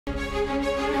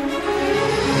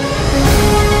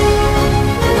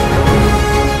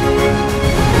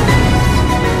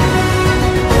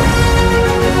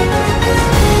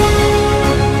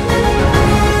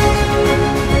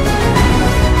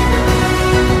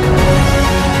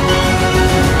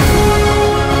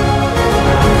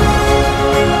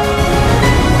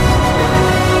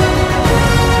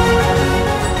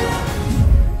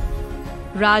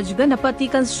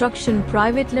Rajganapati Construction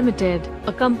Pvt Limited,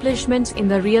 accomplishments in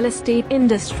the real estate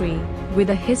industry. With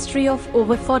a history of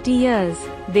over 40 years,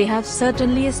 they have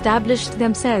certainly established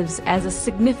themselves as a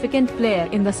significant player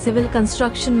in the civil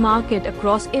construction market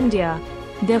across India.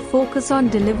 Their focus on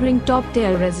delivering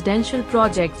top-tier residential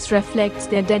projects reflects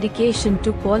their dedication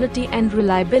to quality and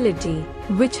reliability,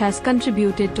 which has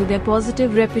contributed to their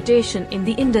positive reputation in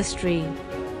the industry.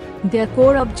 Their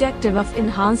core objective of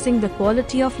enhancing the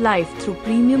quality of life through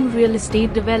premium real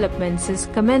estate developments is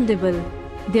commendable.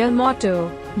 Their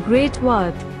motto, "Great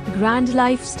Worth, Grand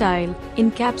Lifestyle,"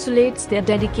 encapsulates their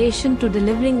dedication to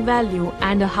delivering value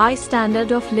and a high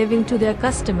standard of living to their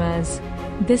customers.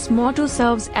 This motto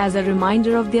serves as a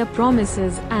reminder of their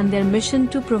promises and their mission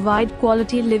to provide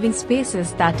quality living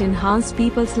spaces that enhance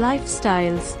people's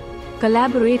lifestyles.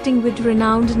 Collaborating with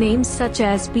renowned names such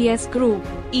as PS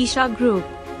Group, Isha Group,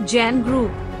 Jain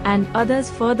Group, and others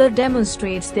further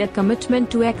demonstrates their commitment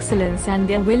to excellence and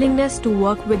their willingness to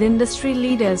work with industry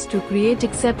leaders to create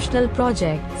exceptional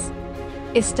projects.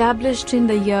 Established in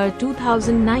the year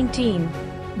 2019,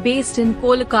 based in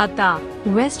Kolkata,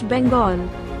 West Bengal,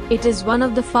 it is one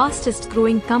of the fastest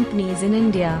growing companies in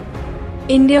India.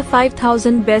 India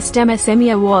 5000 Best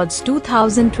MSME Awards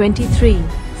 2023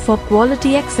 for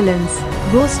quality excellence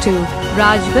goes to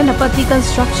Rajganapati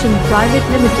Construction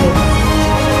Pvt Limited.